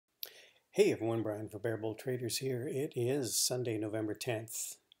Hey everyone, Brian for Bear Bull Traders here. It is Sunday, November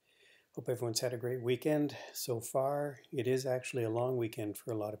 10th. Hope everyone's had a great weekend so far. It is actually a long weekend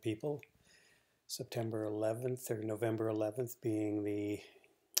for a lot of people. September 11th or November 11th being the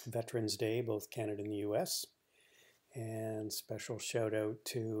Veterans Day, both Canada and the US. And special shout out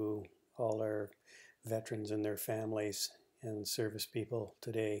to all our veterans and their families and service people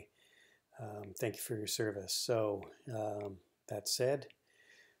today. Thank you for your service. That said,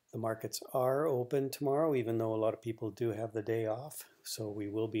 the markets are open tomorrow, even though a lot of people do have the day off. So we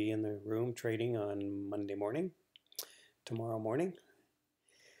will be in the room trading on Monday morning, tomorrow morning.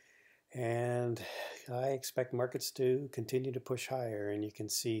 And I expect markets to continue to push higher. And you can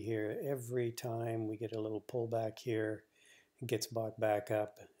see here, every time we get a little pullback here, it gets bought back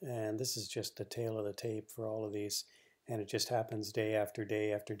up. And this is just the tail of the tape for all of these. And it just happens day after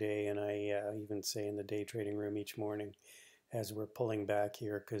day after day. And I even say in the day trading room each morning, as we're pulling back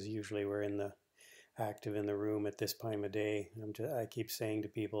here, because usually we're active in the room at this time of day. I keep saying to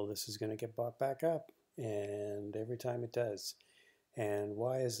people, this is going to get bought back up, and every time it does. And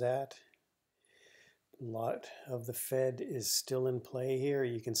why is that? A lot of the Fed is still in play here.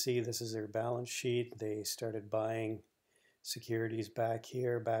 You can see this is their balance sheet. They started buying securities back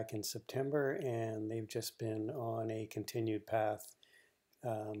here back in September, and they've just been on a continued path,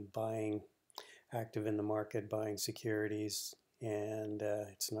 buying, active in the market, buying securities. And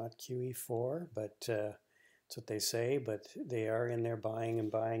it's not QE4, but that's what they say. But they are in there buying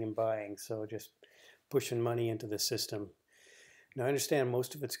and buying and buying. So just pushing money into the system. Now I understand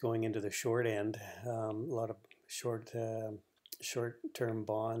most of it's going into the short end, a lot of short-term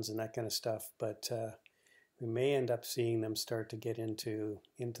bonds and that kind of stuff. But we may end up seeing them start to get into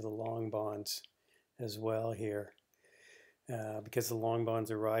the long bonds as well here. Because the long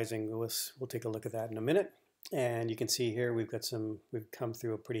bonds are rising. We'll take a look at that in a minute. And you can see here we've come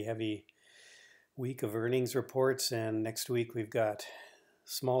through a pretty heavy week of earnings reports, and next week we've got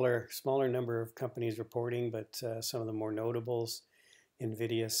smaller number of companies reporting, but some of the more notables: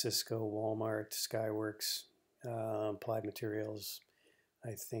 Nvidia, Cisco, Walmart, Skyworks, Applied Materials.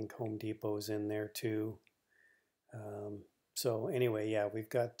 I think Home Depot is in there too. So anyway, yeah, we've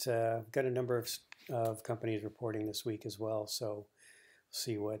got a number of companies reporting this week as well. So we'll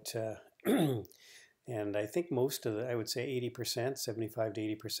see what, and I think most of I would say 80%, 75 to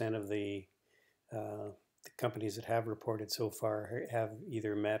 80% of the companies that have reported so far have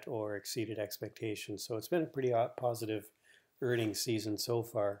either met or exceeded expectations. So it's been a pretty positive earnings season so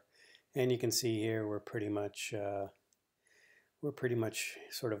far. And you can see here we're pretty much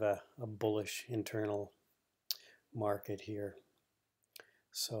sort of a bullish internal market here.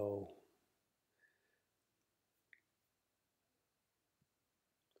 So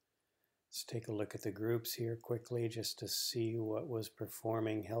let's take a look at the groups here quickly just to see what was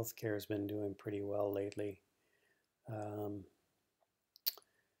performing. Healthcare has been doing pretty well lately.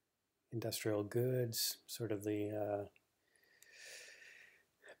 Industrial goods, sort of the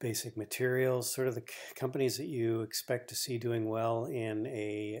basic materials, sort of the companies that you expect to see doing well in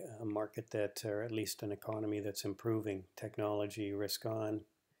a market that, or at least an economy that's improving. Technology, risk on.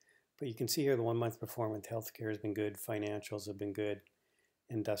 But you can see here the 1 month performance. Healthcare has been good. Financials have been good.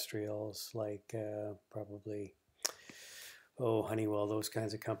 Industrials like probably, Honeywell, those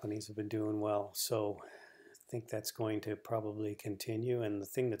kinds of companies have been doing well. So I think that's going to probably continue. And the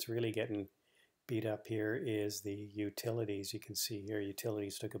thing that's really getting beat up here is the utilities. You can see here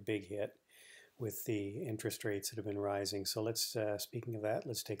utilities took a big hit with the interest rates that have been rising. So let's, speaking of that,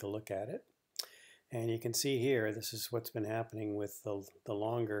 let's take a look at it. And you can see here, this is what's been happening with the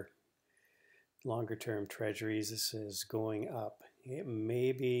longer term treasuries. This is going up. It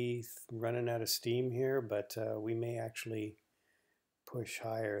may be running out of steam here, but we may actually push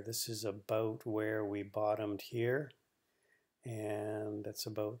higher. This is about where we bottomed here, and that's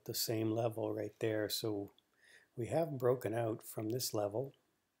about the same level right there. So we have broken out from this level,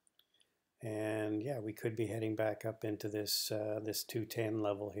 and yeah, we could be heading back up into this this 210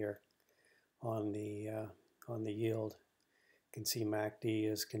 level here on the yield. You can see MACD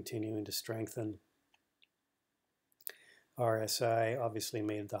is continuing to strengthen. RSI obviously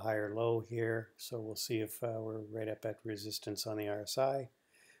made the higher low here, so we'll see if we're right up at resistance on the RSI.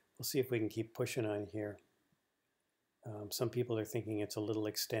 We'll see if we can keep pushing on here. Some people are thinking it's a little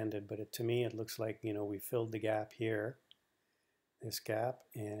extended, but to me it looks like, we filled the gap here, this gap,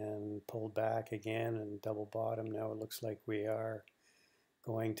 and pulled back again and double bottom. Now it looks like we are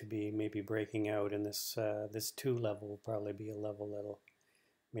going to be maybe breaking out, and this 2 level will probably be a level that'll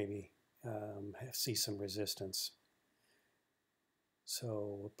maybe see some resistance.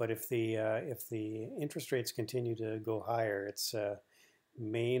 So, but if the interest rates continue to go higher, it's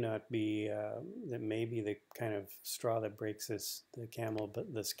may not be that may be the kind of straw that breaks this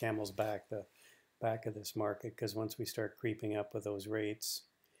camel's back, the back of this market, because once we start creeping up with those rates,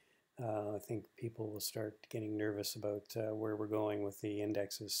 I think people will start getting nervous about where we're going with the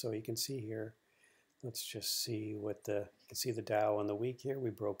indexes. So you can see here, let's just see what you can see the Dow on the week here. We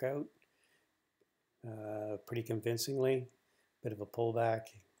broke out pretty convincingly, bit of a pullback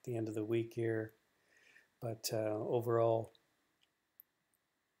at the end of the week here, but overall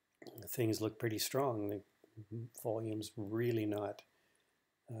things look pretty strong. The volume's really not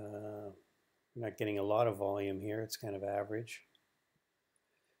getting a lot of volume here. It's kind of average.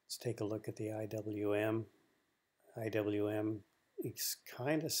 Let's take a look at the IWM. IWM is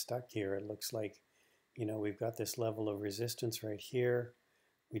kind of stuck here. It looks like, we've got this level of resistance right here.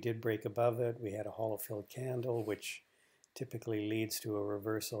 We did break above it. We had a hollow fill candle, which typically leads to a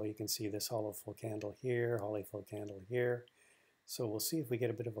reversal. You can see this hollow fill candle here, hollow fill candle here. So we'll see if we get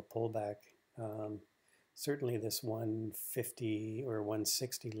a bit of a pullback. Certainly this 150 or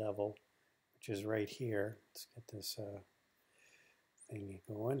 160 level, which is right here. Let's get this thing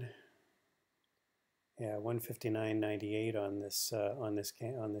going. Yeah, 159.98 on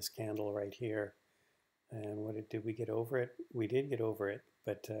this candle right here. And did we get over it? We did get over it,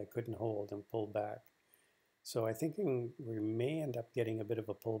 but couldn't hold and pulled back. So I think we may end up getting a bit of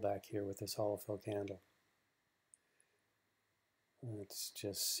a pullback here with this hollow fill candle. Let's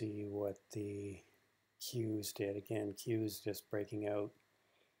just see what the Qs did. Again, Qs just breaking out,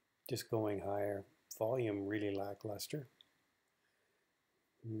 just going higher. Volume really lackluster.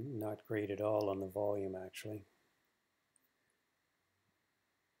 Not great at all on the volume, actually.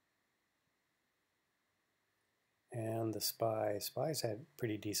 And the SPY's had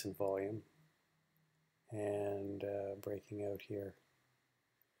pretty decent volume, and breaking out here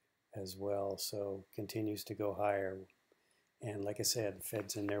as well, so continues to go higher. And like I said,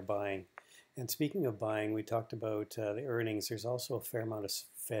 Fed's in there buying. And speaking of buying, we talked about the earnings. There's also a fair amount of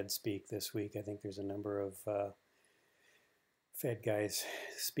Fed speak this week. I think there's a number of Fed guys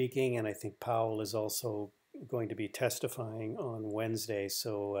speaking, and I think Powell is also going to be testifying on Wednesday.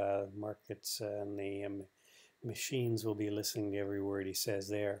 So markets and the machines will be listening to every word he says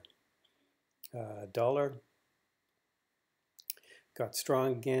there. Dollar got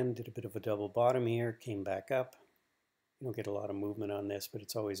strong again, did a bit of a double bottom here, came back up. You don't get a lot of movement on this, but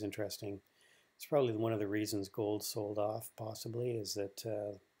it's always interesting. It's probably one of the reasons gold sold off, possibly, is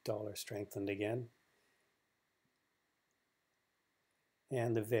that dollar strengthened again.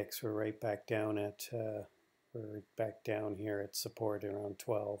 And the VIX, we're right back down at, we're back down here at support around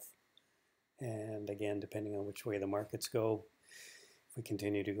 12. And again, depending on which way the markets go, if we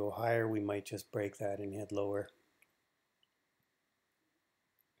continue to go higher, we might just break that and head lower.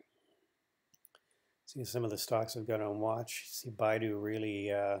 See some of the stocks I've got on watch. See Baidu really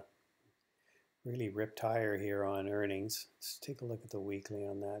ripped higher here on earnings. Let's take a look at the weekly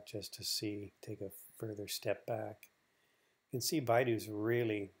on that just to see, take a further step back. You can see Baidu's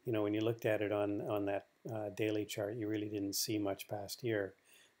really, when you looked at it on that daily chart, you really didn't see much past here.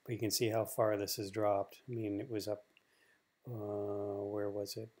 But you can see how far this has dropped. I mean, it was up, where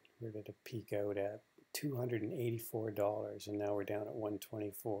was it? Where did it peak out at? $284, and now we're down at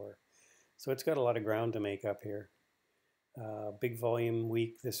 $124. So it's got a lot of ground to make up here. Big volume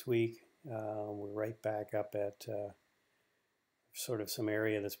week this week. We're right back up at sort of some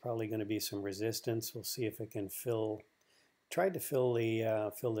area that's probably going to be some resistance. We'll see if it can tried to fill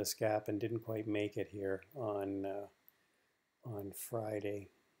this gap and didn't quite make it here on Friday.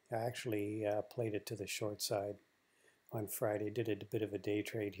 I actually played it to the short side on Friday. Did a bit of a day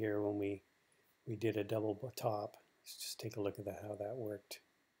trade here when we did a double top. Let's just take a look at how that worked.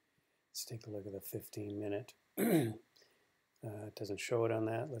 Let's take a look at the 15-minute. It doesn't show it on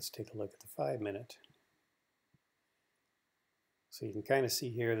that. Let's take a look at the 5-minute. So you can kind of see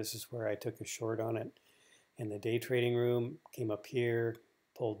here, this is where I took a short on it. In the day trading room, came up here,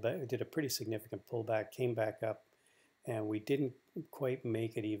 pulled back, did a pretty significant pullback, came back up, and we didn't quite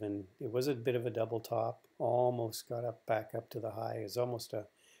make it even. It was a bit of a double top, almost got up back up to the high. It was almost a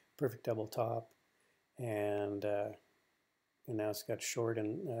perfect double top, and now it's got short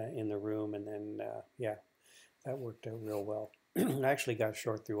in the room, and then yeah, that worked out real well. I actually got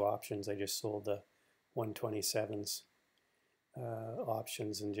short through options. I just sold the 127s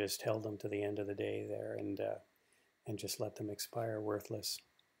options and just held them to the end of the day there, and just let them expire worthless.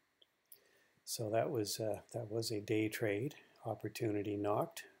 So that was a day trade opportunity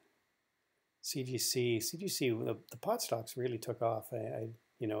knocked. CGC, the pot stocks really took off.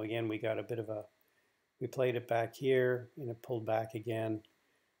 Again, we got a bit of we played it back here and it pulled back again.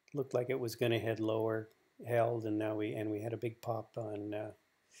 Looked like it was going to head lower. held, and now we had a big pop on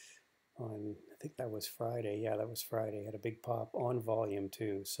I think that was Friday. Yeah, that was Friday. Had a big pop on volume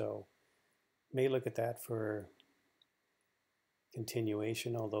too. So may look at that for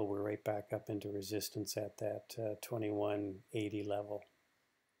continuation, although we're right back up into resistance at that 2180 level.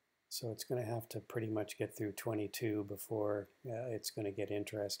 So it's going to have to pretty much get through 22 before it's going to get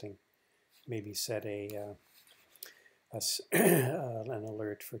interesting. Maybe set an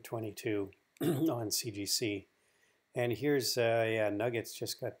alert for 22 on CGC. And here's, yeah, Nuggets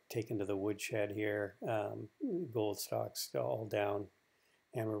just got taken to the woodshed here. Gold stocks all down.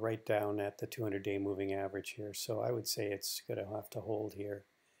 And we're right down at the 200-day moving average here. So I would say it's going to have to hold here.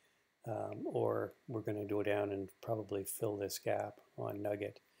 Or we're going to go down and probably fill this gap on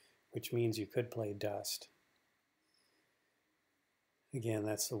Nugget, which means you could play dust. Again,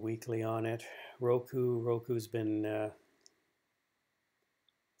 that's the weekly on it. Roku's been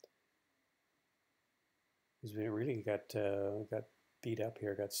really got beat up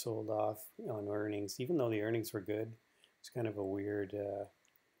here, got sold off on earnings, even though the earnings were good. It's kind of a weird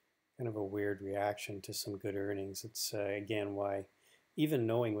reaction to some good earnings. It's again why, even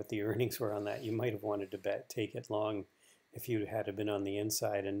knowing what the earnings were on that, you might have wanted to take it long. If you had been on the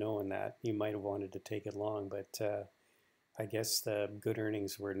inside and knowing that, you might have wanted to take it long. But I guess the good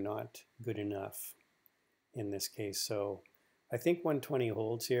earnings were not good enough in this case. So I think 120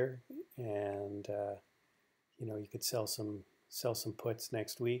 holds here, and you know, you could sell some puts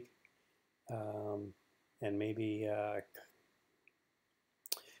next week, and maybe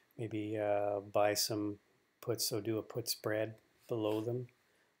buy some puts. So do a put spread below them,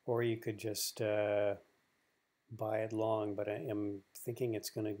 or you could just buy it long. But I am thinking it's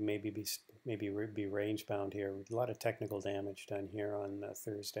going to maybe be range bound here. A lot of technical damage done here on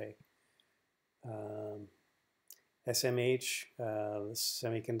Thursday. SMH, the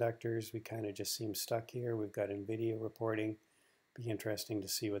semiconductors, we kind of just seem stuck here. We've got NVIDIA reporting. Be interesting to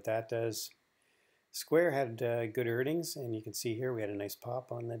see what that does. Square had good earnings, and you can see here we had a nice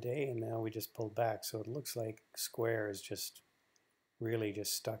pop on the day, and now we just pulled back. So it looks like Square is just really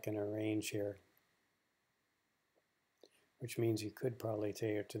just stuck in a range here, which means you could probably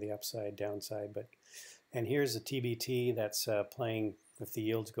take it to the upside, downside. And here's the TBT that's playing if the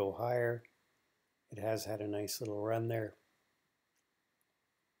yields go higher. It has had a nice little run there.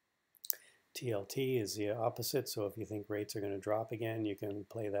 TLT is the opposite, so if you think rates are going to drop again, you can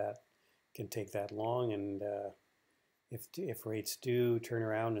play that, can take that long, and if rates do turn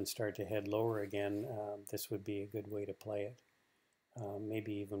around and start to head lower again, this would be a good way to play it.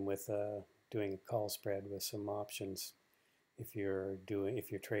 Maybe even with doing a call spread with some options, if you're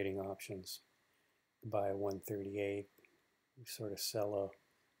trading options. Buy a 138, you sort of sell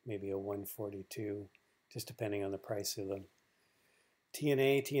maybe a 142, just depending on the price of them.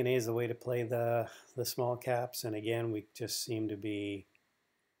 TNA is the way to play the small caps, and again, we just seem to be,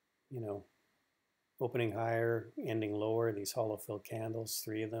 you know, opening higher, ending lower. These hollow fill candles,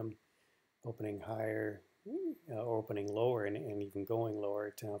 3 of them, opening higher, opening lower, and even going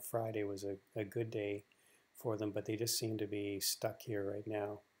lower. Friday was a good day for them, but they just seem to be stuck here right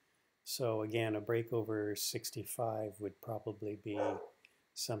now. So again, a break over 65 would probably be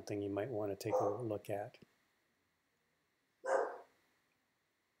something you might want to take a look at.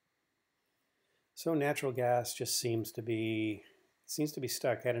 So natural gas just seems to be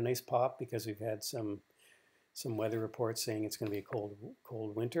stuck. Had a nice pop because we've had some weather reports saying it's going to be a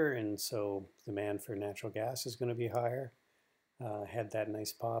cold winter, and so demand for natural gas is going to be higher. Had that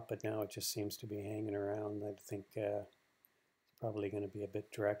nice pop, but now it just seems to be hanging around. I think it's probably going to be a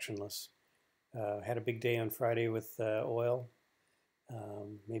bit directionless. Had a big day on Friday with oil.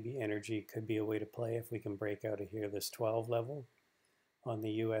 Maybe energy could be a way to play if we can break out of here this 12 level. On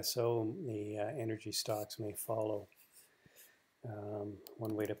the USO, the energy stocks may follow.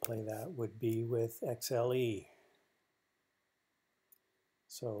 One way to play that would be with XLE.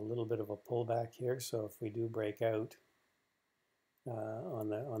 So a little bit of a pullback here. So if we do break out on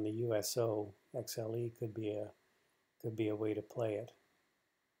the USO, XLE could be a way to play it.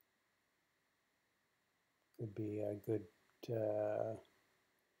 Could be a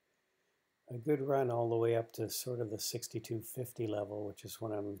good run all the way up to sort of the 62.50 level, which is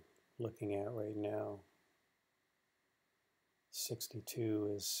what I'm looking at right now.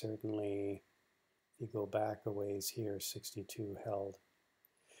 62 is certainly, if you go back a ways here, 62 held.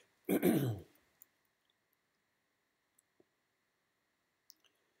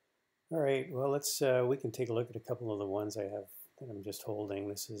 All right, well, we can take a look at a couple of the ones I have that I'm just holding.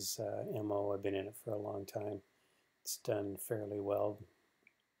 This is MO. I've been in it for a long time. It's done fairly well.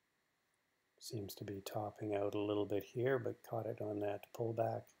 Seems to be topping out a little bit here, but caught it on that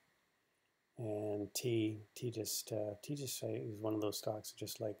pullback. And T just is one of those stocks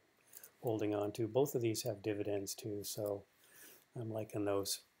just like holding on to. Both of these have dividends too, so I'm liking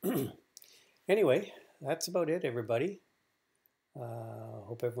those. Anyway, that's about it, everybody.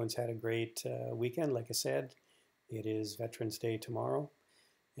 Hope everyone's had a great weekend. Like I said, it is Veterans Day tomorrow,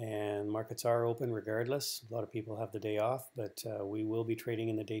 and markets are open regardless. A lot of people have the day off, but we will be trading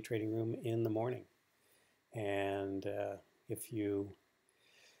in the day trading room in the morning. And if you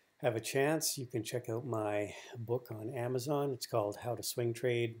have a chance, you can check out my book on Amazon. It's called How to Swing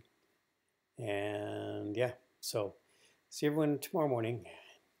Trade. And yeah, so see everyone tomorrow morning,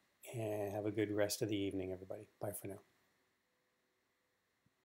 and have a good rest of the evening, everybody. Bye for now.